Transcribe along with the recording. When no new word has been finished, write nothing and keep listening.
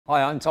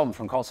Hi, I'm Tom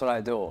from Cotswold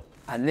Outdoor,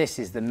 and this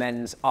is the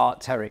men's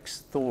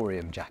Arcteryx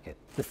Thorium Jacket.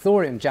 The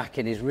Thorium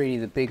Jacket is really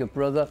the bigger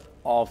brother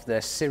of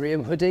the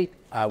Serium Hoodie,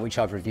 which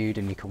I've reviewed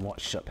and you can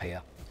watch up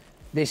here.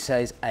 This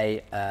is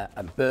a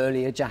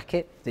burlier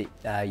jacket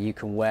that you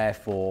can wear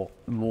for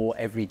more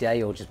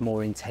everyday or just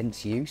more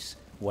intense use,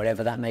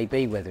 whatever that may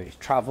be, whether it's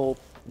travel,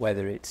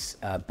 whether it's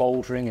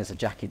bouldering as a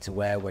jacket to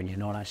wear when you're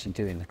not actually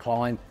doing the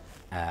climb.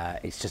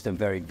 It's just a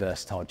very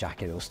versatile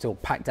jacket. It'll still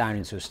pack down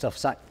into a stuff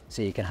sack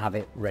so you can have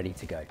it ready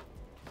to go.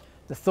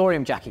 The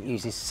Thorium Jacket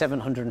uses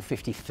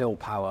 750 fill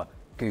power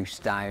goose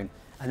down,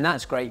 and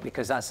that's great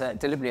because that's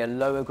deliberately a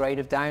lower grade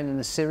of down than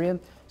the Serium,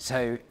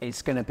 so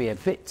it's going to be a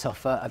bit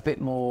tougher, a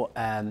bit more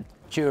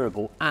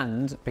durable,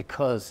 and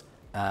because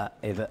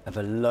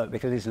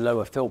it's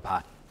lower fill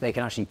power, they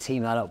can actually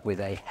team that up with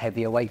a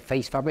heavier weight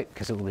face fabric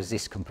because it will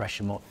resist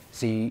compression more.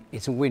 So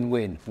it's a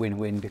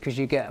win-win because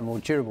you get a more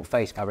durable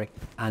face fabric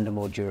and a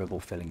more durable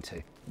filling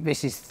too.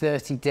 This is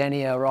 30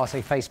 denier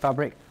Arate face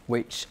fabric,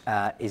 which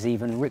is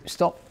even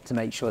ripstop to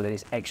make sure that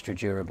it's extra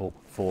durable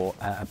for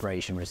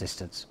abrasion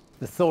resistance.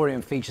 The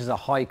Thorium features a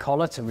high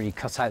collar to really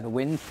cut out the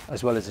wind,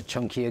 as well as a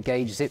chunkier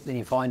gauge zip than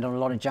you find on a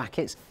lot of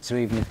jackets. So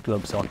even with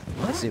gloves on,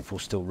 the zip will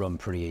still run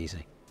pretty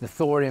easy. The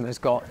Thorium has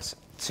got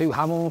 2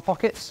 hammer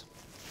pockets.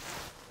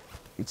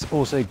 It's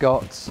also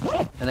got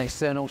an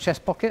external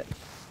chest pocket,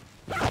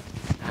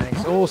 and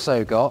it's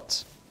also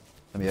got,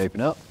 let me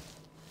open up,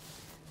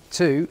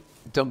 2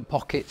 dump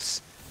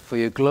pockets for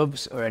your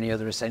gloves or any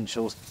other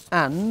essentials.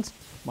 And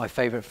my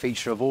favourite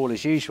feature of all,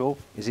 as usual,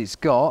 is it's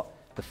got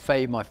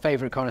my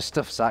favourite kind of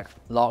stuff sack,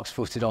 lark's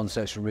footed on,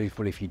 so it's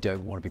removable if you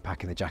don't want to be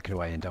packing the jacket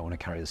away and don't want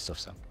to carry the stuff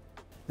sack.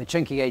 The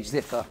chunky gauge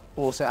zipper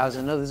also has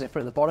another zipper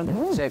at the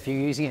bottom, so if you're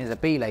using it as a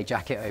belay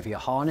jacket over your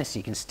harness,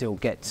 you can still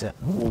get to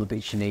all the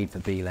bits you need for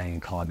belaying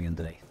and climbing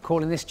underneath.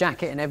 Calling this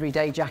jacket an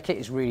everyday jacket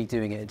is really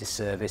doing it a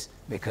disservice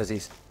because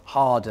it's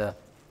harder,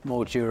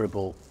 more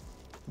durable,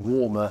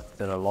 warmer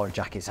than a lot of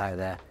jackets out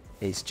there.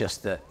 It's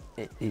just that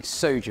it's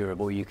so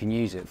durable you can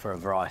use it for a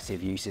variety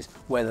of uses,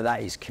 whether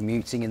that is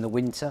commuting in the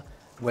winter,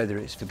 whether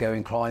it's for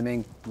going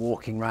climbing,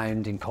 walking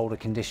around in colder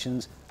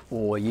conditions,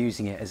 or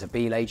using it as a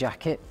belay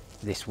jacket.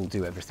 This will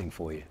do everything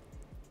for you.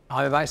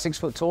 I'm about 6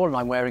 foot tall and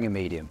I'm wearing a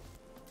medium.